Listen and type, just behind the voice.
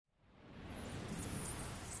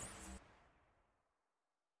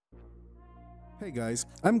Hey guys,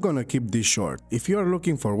 I'm gonna keep this short. If you are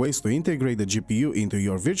looking for ways to integrate the GPU into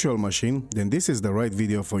your virtual machine, then this is the right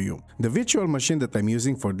video for you. The virtual machine that I'm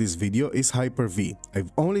using for this video is Hyper-V.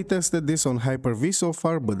 I've only tested this on Hyper-V so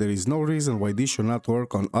far, but there is no reason why this should not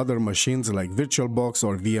work on other machines like VirtualBox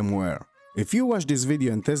or VMWare. If you watch this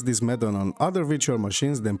video and test this method on other virtual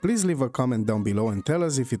machines, then please leave a comment down below and tell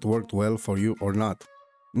us if it worked well for you or not.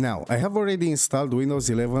 Now, I have already installed Windows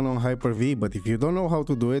 11 on Hyper-V, but if you don't know how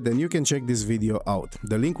to do it, then you can check this video out.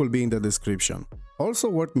 The link will be in the description. Also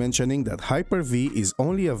worth mentioning that Hyper-V is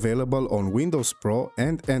only available on Windows Pro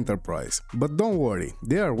and Enterprise. But don't worry,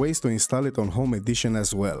 there are ways to install it on Home Edition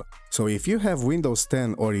as well. So if you have Windows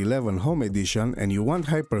 10 or 11 Home Edition and you want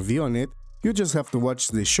Hyper-V on it, you just have to watch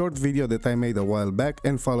this short video that I made a while back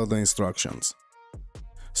and follow the instructions.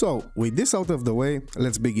 So, with this out of the way,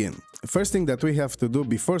 let's begin. First thing that we have to do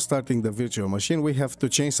before starting the virtual machine, we have to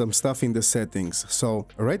change some stuff in the settings. So,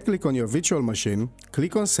 right-click on your virtual machine,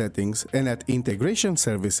 click on Settings, and at Integration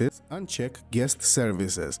Services, uncheck Guest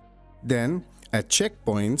Services. Then, at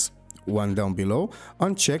Checkpoints, one down below,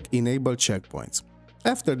 uncheck Enable Checkpoints.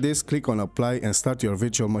 After this, click on Apply and start your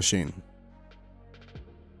virtual machine.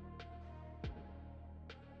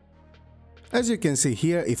 As you can see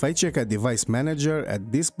here, if I check at Device Manager,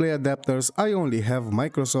 at Display Adapters, I only have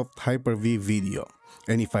Microsoft Hyper-V Video.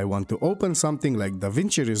 And if I want to open something like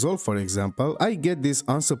DaVinci Resolve, for example, I get this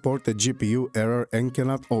unsupported GPU error and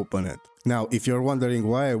cannot open it. Now, if you're wondering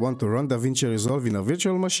why I want to run DaVinci Resolve in a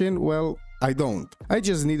virtual machine, well, I don't. I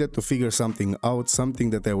just needed to figure something out, something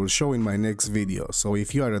that I will show in my next video. So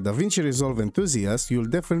if you are a DaVinci Resolve enthusiast,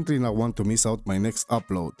 you'll definitely not want to miss out my next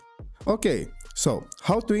upload. Okay. So,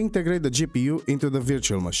 how to integrate the GPU into the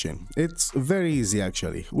virtual machine? It's very easy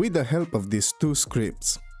actually, with the help of these two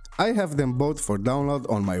scripts. I have them both for download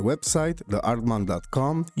on my website,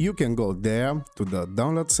 theartman.com. You can go there to the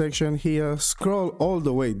download section here, scroll all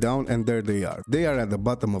the way down and there they are. They are at the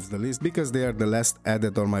bottom of the list because they are the last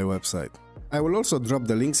added on my website. I will also drop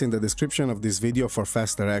the links in the description of this video for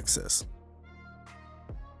faster access.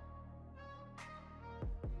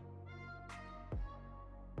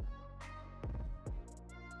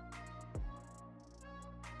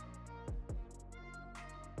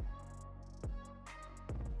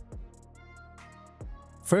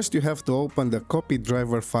 First, you have to open the copy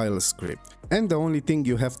driver file script, and the only thing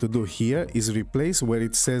you have to do here is replace where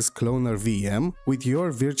it says cloner VM with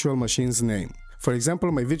your virtual machine's name. For example,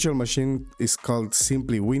 my virtual machine is called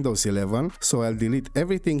simply Windows 11, so I'll delete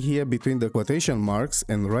everything here between the quotation marks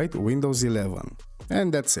and write Windows 11.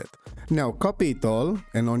 And that's it. Now copy it all,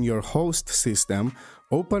 and on your host system,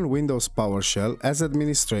 open Windows PowerShell as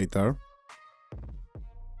administrator.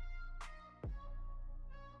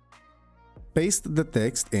 Paste the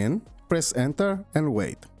text in, press enter and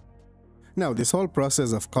wait. Now this whole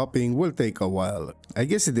process of copying will take a while. I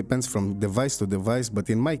guess it depends from device to device, but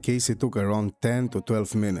in my case it took around 10 to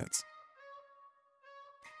 12 minutes.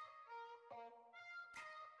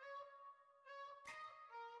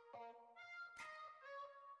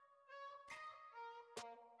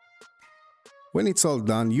 When it's all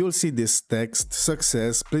done, you'll see this text,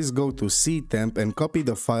 success, please go to ctemp and copy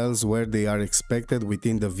the files where they are expected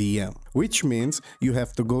within the VM. Which means you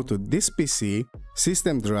have to go to this PC,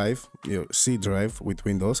 system drive, your C drive with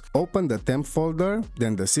Windows, open the temp folder,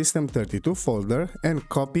 then the system32 folder and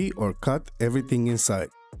copy or cut everything inside.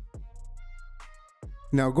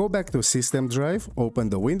 Now go back to system drive, open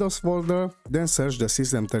the Windows folder, then search the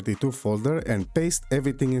system32 folder and paste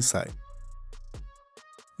everything inside.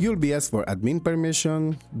 You'll be asked for admin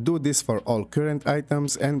permission, do this for all current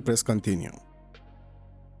items and press continue.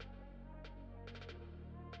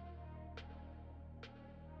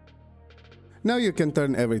 Now you can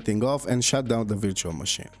turn everything off and shut down the virtual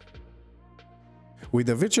machine. With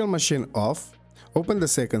the virtual machine off, open the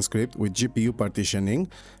second script with GPU partitioning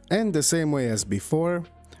and the same way as before,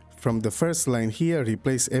 from the first line here,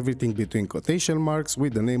 replace everything between quotation marks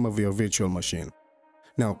with the name of your virtual machine.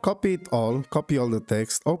 Now copy it all, copy all the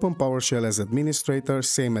text, open PowerShell as administrator,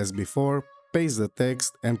 same as before, paste the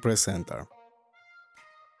text and press enter.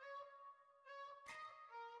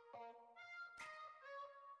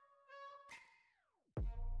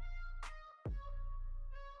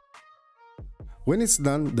 When it's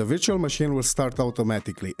done, the virtual machine will start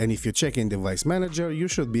automatically, and if you check in Device Manager, you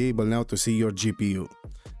should be able now to see your GPU.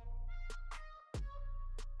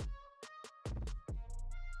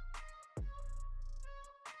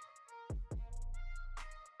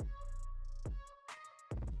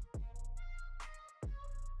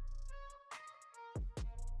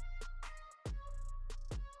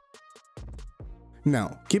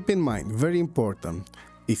 Now, keep in mind, very important,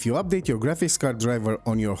 If you update your graphics card driver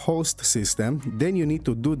on your host system, then you need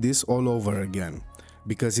to do this all over again,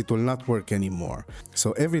 because it will not work anymore.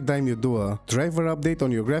 So every time you do a driver update on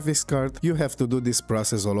your graphics card, you have to do this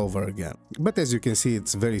process all over again. But as you can see,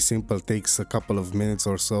 it's very simple, takes a couple of minutes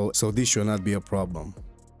or so this should not be a problem.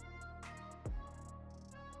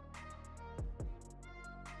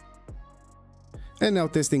 And now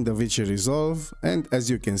testing the DaVinci Resolve, and as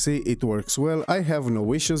you can see, it works well. I have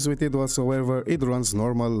no issues with it whatsoever. It runs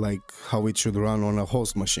normal like how it should run on a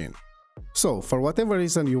host machine. So, for whatever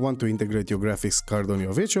reason you want to integrate your graphics card on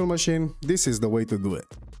your virtual machine, this is the way to do it.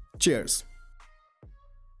 Cheers!